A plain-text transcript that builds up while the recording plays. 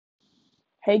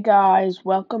Hey guys,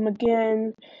 welcome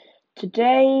again.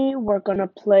 Today we're gonna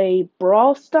play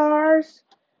Brawl Stars.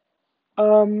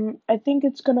 I think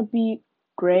it's gonna be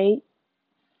great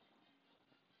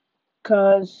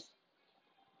because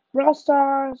Brawl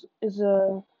Stars is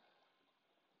a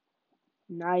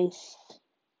nice,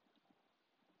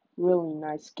 really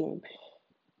nice game.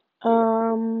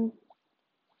 Um,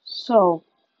 so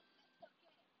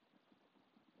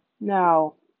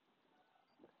now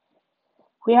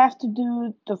we have to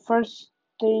do the first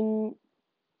thing,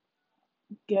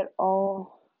 get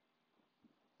all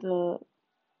the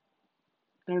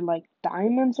they're like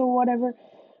diamonds or whatever.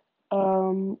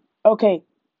 Okay,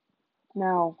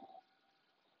 now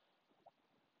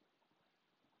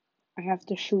I have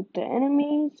to shoot the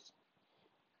enemies.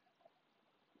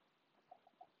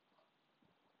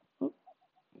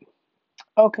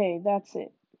 Okay, that's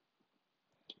it.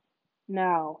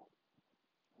 Now,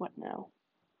 what now?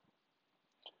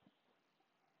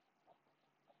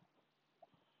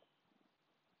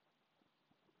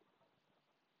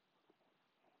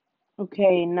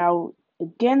 Okay, now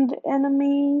again the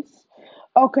enemies.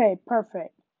 Okay,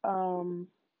 perfect. Um,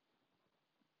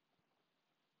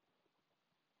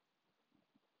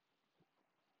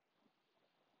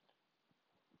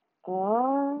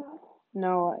 uh,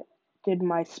 now I did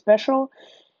my special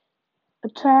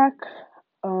attack.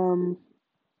 Um,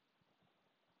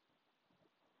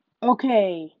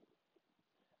 okay,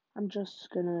 I'm just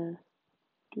gonna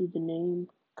do the name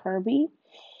Kirby.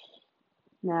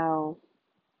 Now,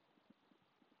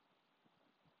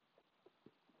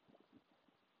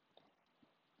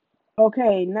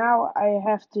 okay, now I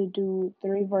have to do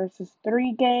 3 versus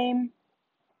 3 game.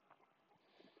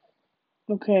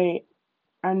 Okay,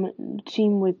 I'm in a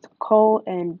team with Cole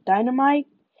and Dynamite,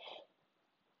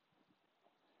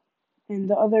 and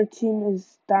the other team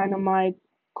is Dynamite,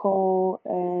 Cole,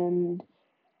 and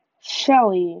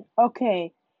Shelly.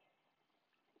 Okay,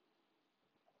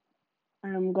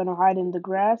 I'm gonna hide in the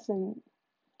grass and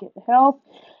get health.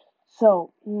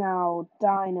 So now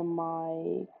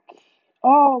Dynamite.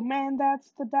 Oh man,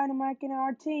 that's the Dynamite in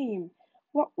our team.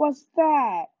 What was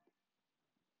that?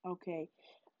 Okay.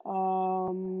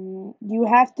 You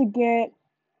have to get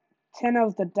 10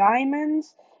 of the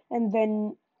diamonds, and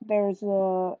then there's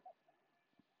a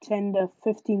 10 to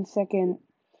 15 second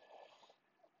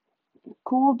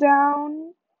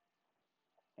cooldown.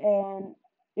 And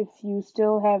if you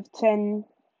still have 10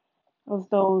 of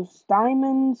those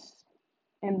diamonds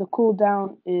and the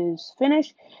cooldown is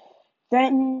finished,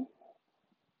 then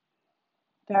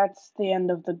that's the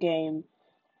end of the game.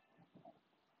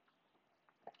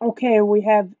 Okay, we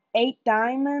have 8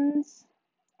 diamonds.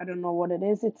 I don't know what it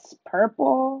is. It's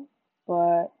purple,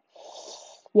 but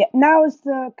yeah, now is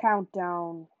the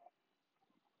countdown.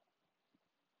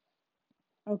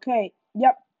 Okay,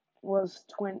 yep, was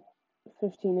 20,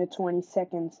 15 to 20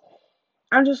 seconds.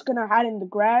 I'm just gonna hide in the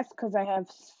grass because I have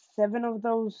 7 of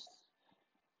those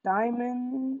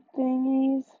diamond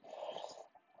thingies.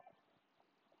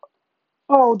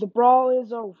 Oh, the brawl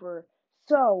is over.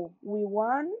 So, we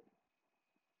won,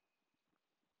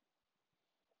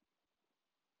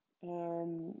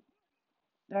 and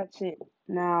that's it.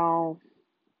 Now,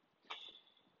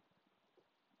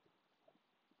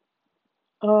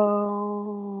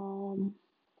 um,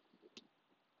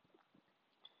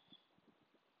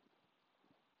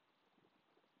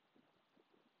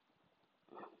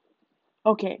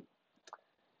 okay.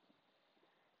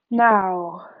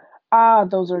 Now,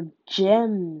 those are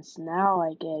gems. Now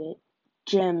I get it.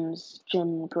 Gems,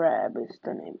 gem grab is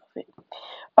the name of it.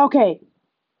 Okay,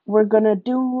 we're gonna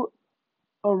do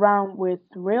a round with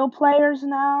real players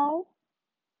now.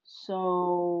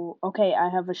 So, okay, I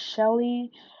have a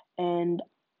Shelly and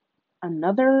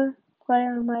another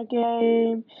player in my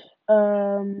game.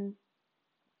 Um,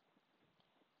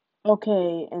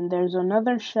 okay, and there's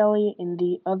another Shelly in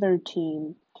the other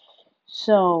team.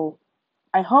 So,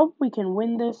 I hope we can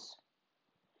win this.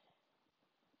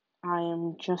 I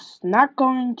am just not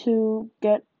going to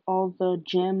get all the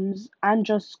gems. I'm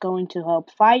just going to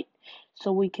help fight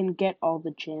so we can get all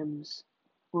the gems.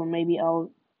 Or maybe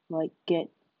I'll like get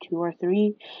 2 or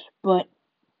 3, but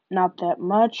not that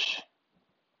much.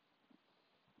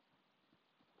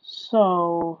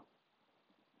 So,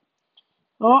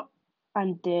 oh,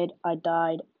 I'm dead. I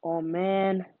died. Oh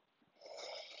man.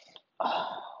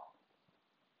 I'm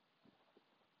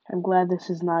glad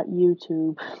this is not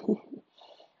YouTube.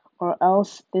 Or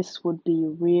else this would be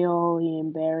really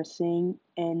embarrassing.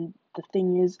 And the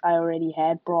thing is, I already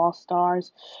had Brawl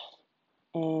Stars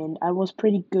and I was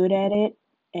pretty good at it,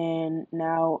 and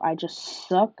now I just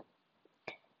suck.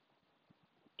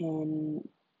 And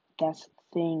that's the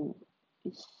thing.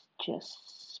 It's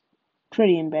just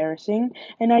pretty embarrassing.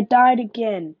 And I died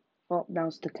again. Well,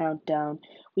 now's the countdown.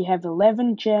 We have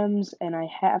 11 gems, and I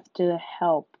have to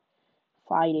help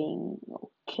fighting.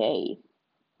 Okay.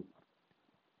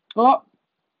 Oh,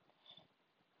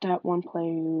 that one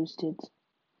player used its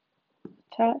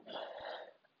attack,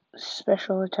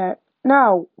 special attack.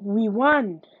 Now, we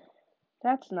won.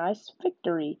 That's nice.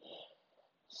 Victory.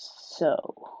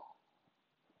 So,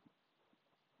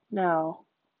 now,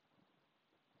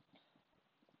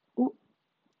 ooh,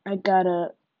 I got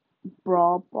a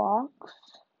brawl box.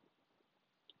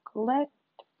 Collect.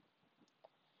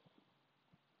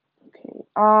 Okay.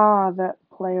 Ah, that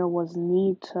player was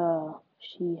Nita.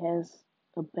 She has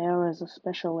a bear as a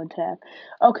special attack.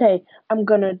 Okay, I'm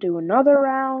gonna do another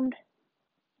round.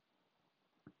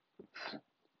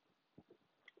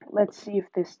 Let's see if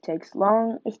this takes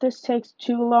long. If this takes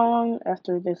too long,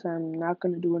 after this I'm not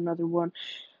gonna do another one.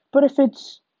 But if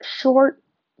it's short,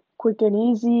 quick and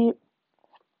easy,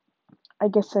 I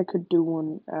guess I could do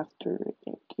one after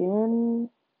again.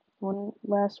 One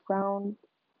last round,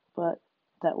 but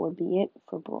that would be it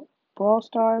for Brawl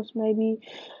Stars maybe.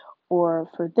 Or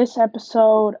for this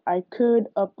episode, I could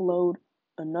upload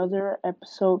another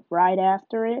episode right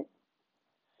after it.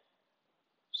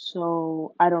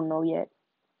 So I don't know yet.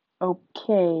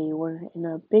 Okay, we're in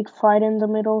a big fight in the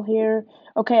middle here.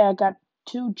 Okay, I got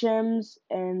 2 gems,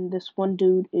 and this one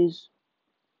dude was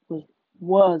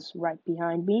right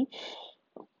behind me.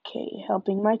 Okay,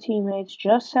 helping my teammates,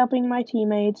 just helping my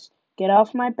teammates. Get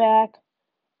off my back.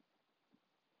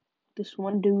 This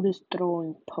one dude is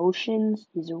throwing potions.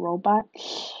 He's a robot.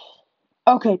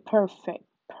 Okay, perfect,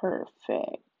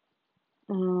 perfect.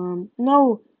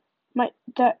 No, my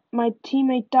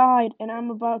teammate died, and I'm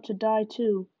about to die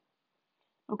too.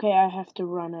 Okay, I have to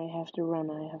run. I have to run.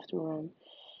 I have to run.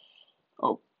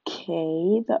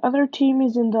 Okay, the other team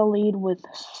is in the lead with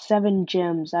 7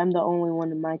 gems. I'm the only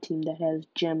one in my team that has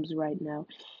gems right now,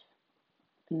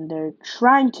 and they're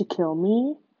trying to kill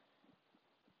me.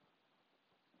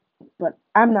 But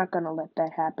I'm not gonna let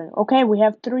that happen. Okay, we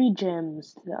have 3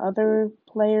 gems. The other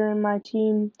player in my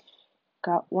team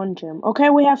got 1 gem. Okay,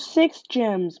 we have 6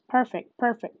 gems. Perfect,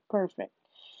 perfect, perfect.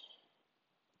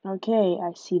 Okay,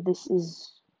 I see this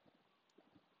is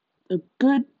a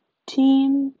good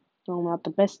team. No, not the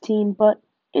best team, but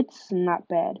it's not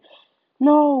bad.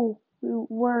 No,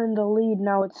 we're in the lead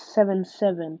now. It's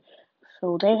 7-7.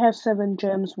 So they have 7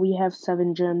 gems. We have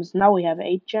 7 gems. Now we have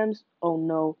 8 gems. Oh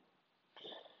no.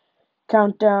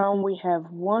 Countdown. We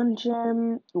have 1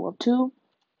 gem. Well, 2.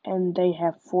 And they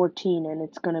have 14. And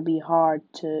it's going to be hard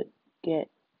to get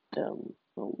them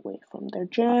away from their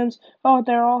gems. Oh,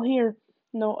 they're all here.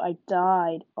 No, I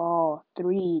died. Oh,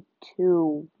 3,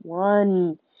 2,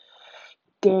 1.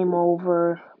 Game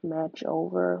over. Match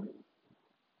over.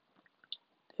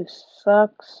 This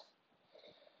sucks.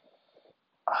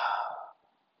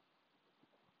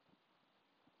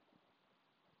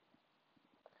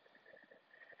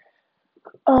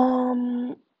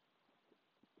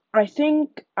 I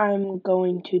think I'm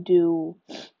going to do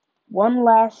one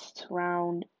last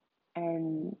round,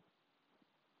 and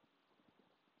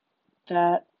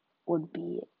that would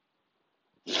be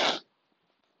it.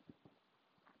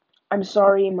 I'm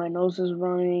sorry, my nose is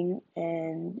running,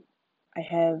 and I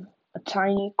have a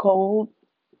tiny cold.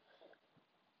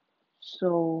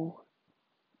 So,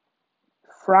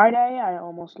 Friday, I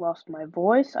almost lost my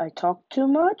voice. I talked too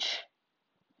much.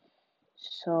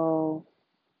 So,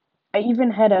 I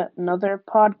even had another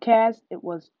podcast. It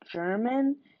was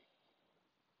German,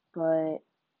 but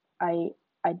I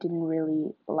I didn't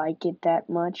really like it that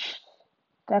much.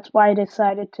 That's why I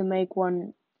decided to make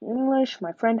one English.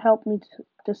 My friend helped me to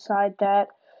decide that.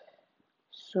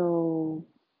 So,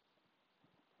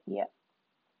 yeah.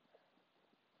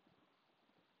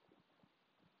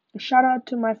 A shout out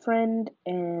to my friend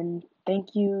and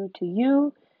thank you to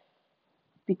you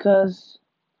because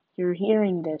you're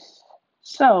hearing this.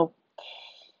 So,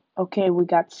 okay, we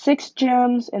got 6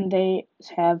 gems and they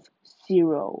have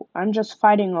 0. I'm just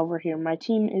fighting over here. My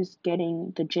team is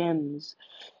getting the gems.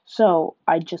 So,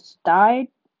 I just died,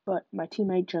 but my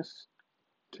teammate just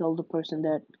killed the person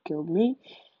that killed me.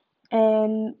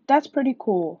 And that's pretty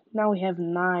cool. Now we have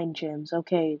 9 gems.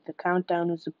 Okay, the countdown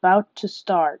is about to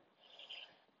start.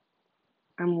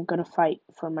 I'm gonna fight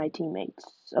for my teammates.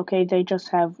 Okay, they just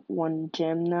have 1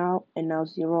 gem now, and now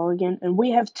 0 again. And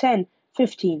we have 10,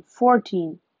 15,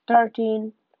 14,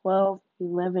 13, 12,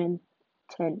 11,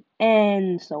 10,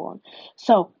 and so on.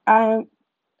 So, I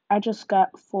just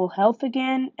got full health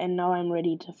again, and now I'm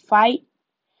ready to fight.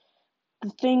 The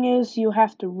thing is, you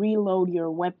have to reload your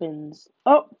weapons.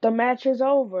 Oh, the match is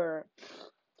over.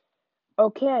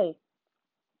 Okay,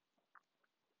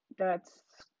 That's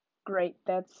great.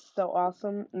 That's so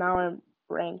awesome. Now I'm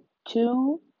rank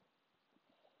 2.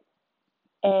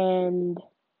 And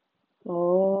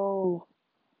oh,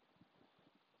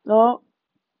 oh,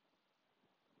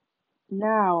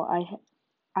 now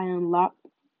I unlock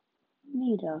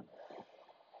Nita.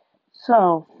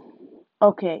 So,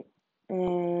 okay.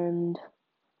 And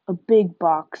a big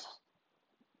box.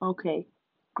 Okay.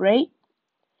 Great.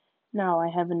 Now I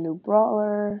have a new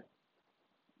brawler.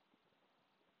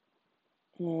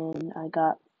 And I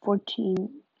got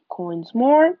 14 coins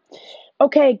more.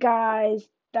 Okay, guys,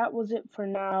 that was it for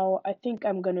now. I think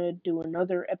I'm gonna do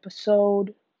another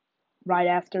episode right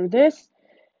after this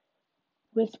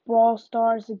with Brawl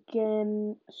Stars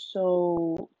again.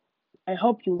 So I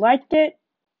hope you liked it.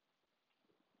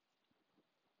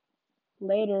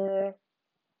 Later.